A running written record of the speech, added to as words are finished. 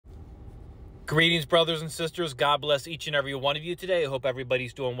Greetings, brothers and sisters. God bless each and every one of you today. I hope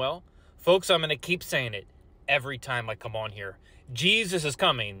everybody's doing well. Folks, I'm going to keep saying it every time I come on here. Jesus is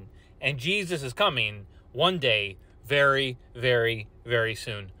coming, and Jesus is coming one day very, very, very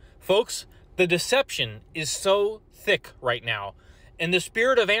soon. Folks, the deception is so thick right now, and the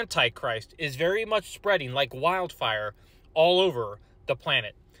spirit of Antichrist is very much spreading like wildfire all over the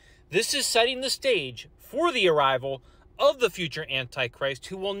planet. This is setting the stage for the arrival of the future Antichrist,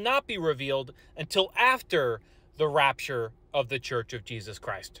 who will not be revealed until after the rapture of the Church of Jesus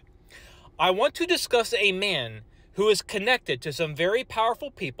Christ. I want to discuss a man who is connected to some very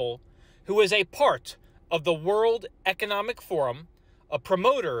powerful people, who is a part of the World Economic Forum, a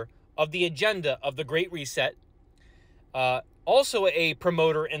promoter of the agenda of the Great Reset, also a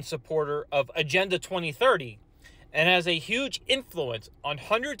promoter and supporter of Agenda 2030, and has a huge influence on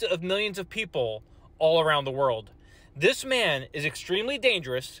hundreds of millions of people all around the world. This man is extremely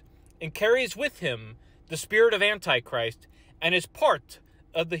dangerous and carries with him the spirit of Antichrist and is part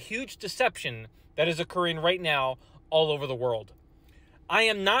of the huge deception that is occurring right now all over the world. I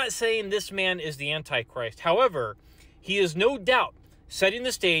am not saying this man is the Antichrist. However, he is no doubt setting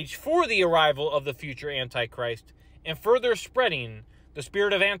the stage for the arrival of the future Antichrist and further spreading the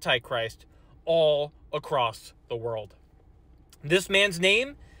spirit of Antichrist all across the world. This man's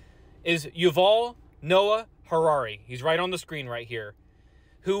name is Yuval Noah Harari. He's right on the screen right here.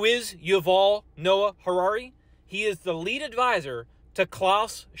 Who is Yuval Noah Harari? He is the lead advisor to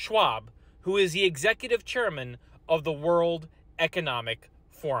Klaus Schwab, who is the executive chairman of the World Economic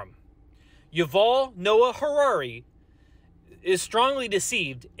Forum. Yuval Noah Harari is strongly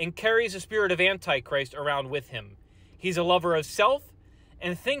deceived and carries the spirit of Antichrist around with him. He's a lover of self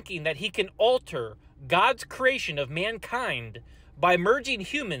and thinking that he can alter God's creation of mankind by merging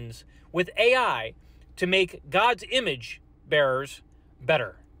humans with AI to make God's image bearers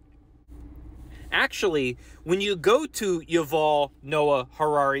better. Actually, when you go to Yuval Noah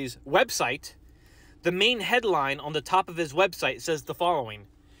Harari's website, the main headline on the top of his website says the following: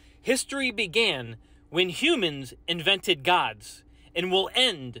 "History began when humans invented gods and will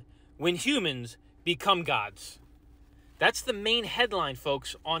end when humans become gods." That's the main headline,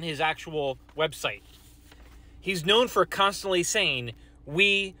 folks, on his actual website. He's known for constantly saying,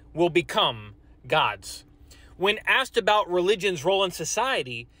 "We will become gods." When asked about religion's role in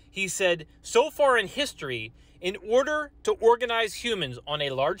society, he said, so far in history, in order to organize humans on a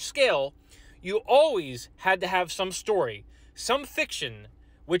large scale, you always had to have some story, some fiction,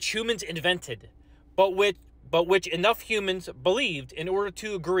 which humans invented, but which enough humans believed in order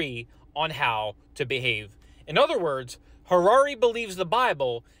to agree on how to behave. In other words, Harari believes the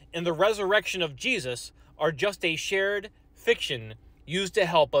Bible and the resurrection of Jesus are just a shared fiction used to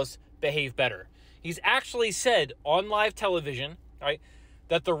help us behave better. He's actually said on live television, right,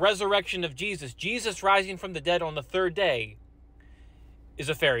 that the resurrection of Jesus rising from the dead on the third day, is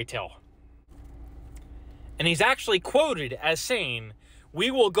a fairy tale. And he's actually quoted as saying, "We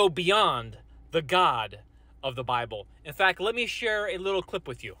will go beyond the God of the Bible." In fact, let me share a little clip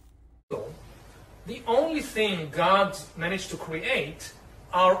with you. The only thing God managed to create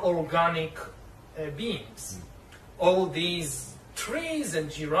are organic beings. All these trees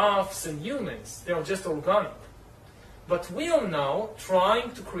and giraffes and humans, they are just organic. But we are now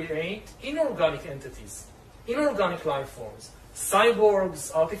trying to create inorganic entities, inorganic life forms,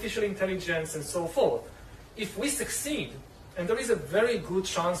 cyborgs, artificial intelligence, and so forth. If we succeed, and there is a very good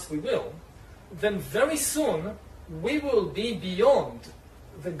chance we will, then very soon we will be beyond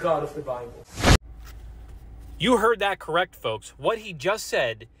the God of the Bible. You heard that correct, folks. What he just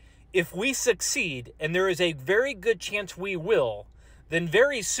said, if we succeed, and there is a very good chance we will, then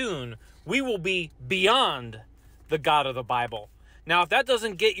very soon we will be beyond the God of the Bible. Now, if that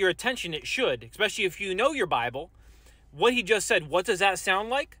doesn't get your attention, it should, especially if you know your Bible. What he just said, what does that sound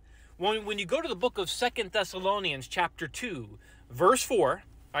like? When you go to the book of 2 Thessalonians chapter 2, verse 4,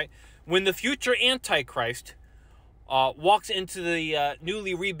 right, when the future Antichrist walks into the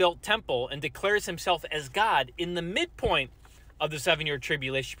newly rebuilt temple and declares himself as God in the midpoint of the 7-year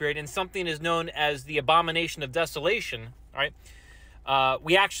tribulation period, and something is known as the abomination of desolation, right?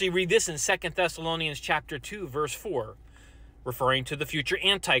 We actually read this in 2 Thessalonians chapter 2, verse 4, referring to the future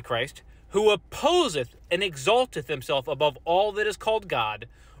Antichrist, "who opposeth and exalteth himself above all that is called God,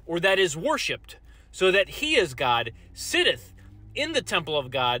 or that is worshipped, so that he is God, sitteth in the temple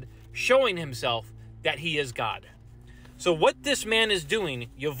of God, showing himself that he is God." So what this man is doing,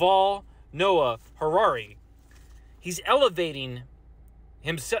 Yuval Noah Harari, he's elevating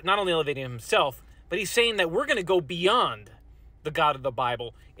himself, not only elevating himself, but he's saying that we're going to go beyond the God of the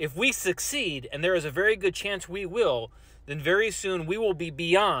Bible. If we succeed, and there is a very good chance we will, then very soon we will be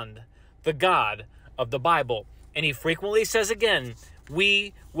beyond the God of the Bible. And he frequently says again,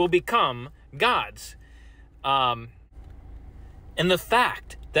 we will become gods. And the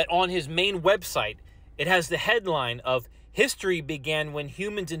fact that on his main website, it has the headline of "History began when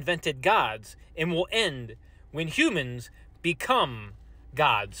humans invented gods and will end when humans become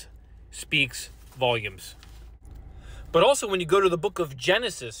gods," speaks volumes. But also when you go to the book of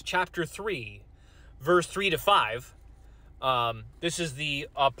Genesis, chapter 3, verse 3 to 5, this is the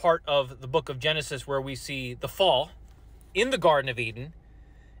part of the book of Genesis where we see the fall in the Garden of Eden.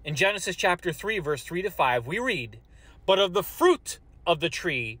 In Genesis chapter 3, verse 3 to 5, we read, "But of the fruit of the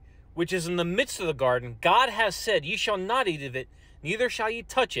tree which is in the midst of the garden, God has said, Ye shall not eat of it, neither shall ye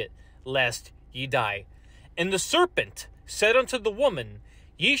touch it, lest ye die. And the serpent said unto the woman,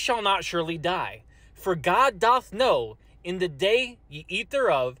 Ye shall not surely die. For God doth know, in the day ye eat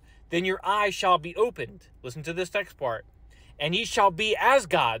thereof, then your eyes shall be opened." Listen to this next part. "And ye shall be as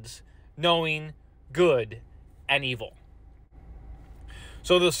gods, knowing good and evil."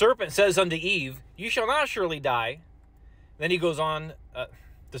 So the serpent says unto Eve, "You shall not surely die." Then he goes on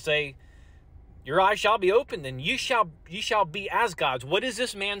to say, "Your eyes shall be opened, and ye shall be as gods." What is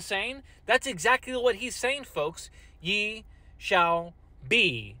this man saying? That's exactly what he's saying, folks. Ye shall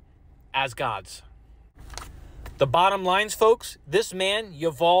be as gods. The bottom lines, folks, this man,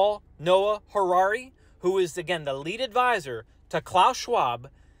 Yuval Noah Harari, who is, again, the lead advisor to Klaus Schwab,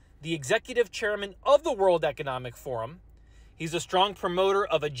 the executive chairman of the World Economic Forum, he's a strong promoter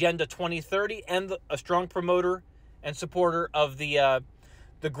of Agenda 2030 and a strong promoter and supporter of the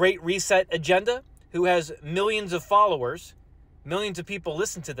Great Reset agenda, who has millions of followers. Millions of people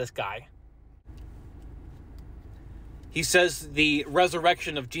listen to this guy. He says the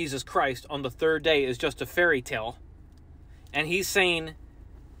resurrection of Jesus Christ on the third day is just a fairy tale. And he's saying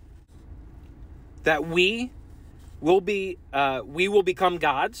that we will become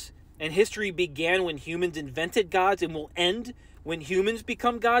gods, and history began when humans invented gods and will end when humans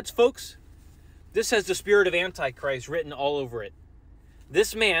become gods, folks. This has the spirit of Antichrist written all over it.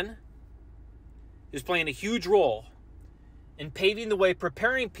 This man is playing a huge role in paving the way,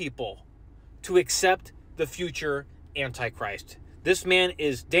 preparing people to accept the future Antichrist. This man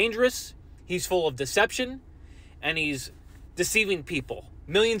is dangerous, he's full of deception, and he's deceiving people,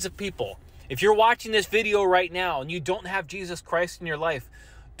 millions of people. If you're watching this video right now and you don't have Jesus Christ in your life,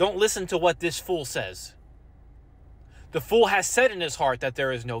 don't listen to what this fool says. The fool has said in his heart that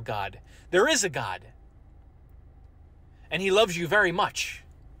there is no God. There is a God. And he loves you very much.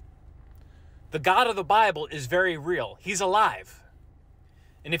 The God of the Bible is very real. He's alive.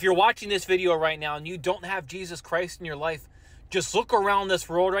 And if you're watching this video right now and you don't have Jesus Christ in your life, just look around this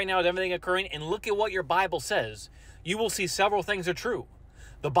world right now at everything occurring and look at what your Bible says. You will see several things are true.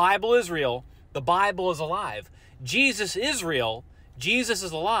 The Bible is real. The Bible is alive. Jesus is real. Jesus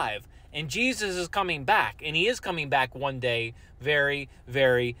is alive. And Jesus is coming back. And he is coming back one day very,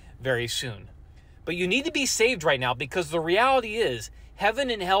 very, very soon. But you need to be saved right now, because the reality is heaven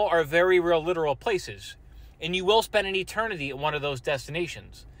and hell are very real, literal places. And you will spend an eternity at one of those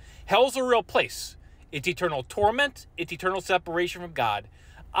destinations. Hell's a real place. It's eternal torment. It's eternal separation from God.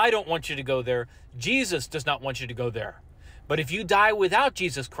 I don't want you to go there. Jesus does not want you to go there. But if you die without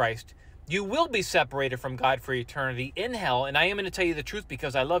Jesus Christ, you will be separated from God for eternity in hell. And I am going to tell you the truth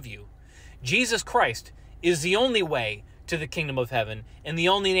because I love you. Jesus Christ is the only way to the kingdom of heaven and the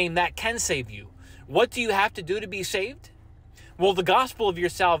only name that can save you. What do you have to do to be saved? Well, the gospel of your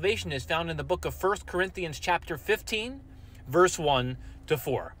salvation is found in the book of 1 Corinthians chapter 15, verse 1 to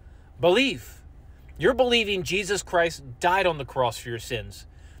 4. Believe. You're believing Jesus Christ died on the cross for your sins.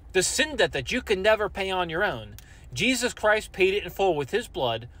 The sin debt that you can never pay on your own. Jesus Christ paid it in full with his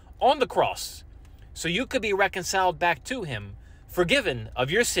blood on the cross, so you could be reconciled back to him, forgiven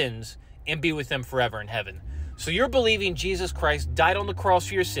of your sins, and be with him forever in heaven. So you're believing Jesus Christ died on the cross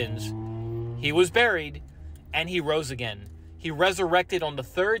for your sins. He was buried, and he rose again. He resurrected on the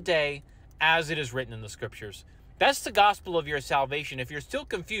third day, as it is written in the scriptures. That's the gospel of your salvation. If you're still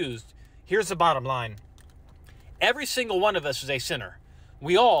confused, here's the bottom line. Every single one of us is a sinner.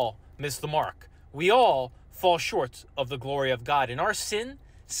 We all miss the mark. We all fall short of the glory of God. And our sin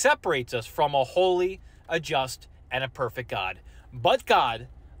separates us from a holy, a just, and a perfect God. But God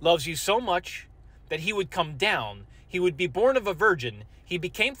loves you so much that he would come down. He would be born of a virgin. He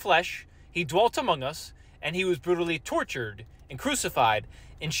became flesh. He dwelt among us, and he was brutally tortured and crucified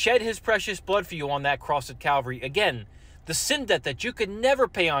and shed his precious blood for you on that cross at Calvary. Again, the sin debt that you could never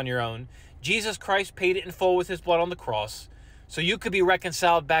pay on your own, Jesus Christ paid it in full with his blood on the cross, so you could be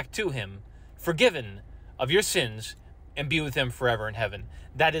reconciled back to him, forgiven of your sins, and be with him forever in heaven.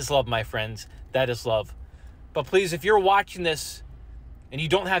 That is love, my friends. That is love. But please, if you're watching this and you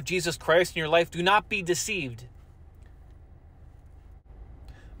don't have Jesus Christ in your life, do not be deceived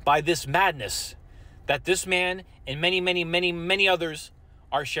by this madness that this man and many, many, many, many others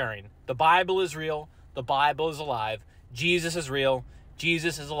are sharing. The Bible is real. The Bible is alive. Jesus is real.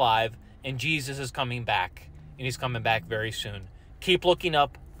 Jesus is alive. And Jesus is coming back. And he's coming back very soon. Keep looking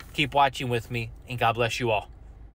up. Keep watching with me. And God bless you all.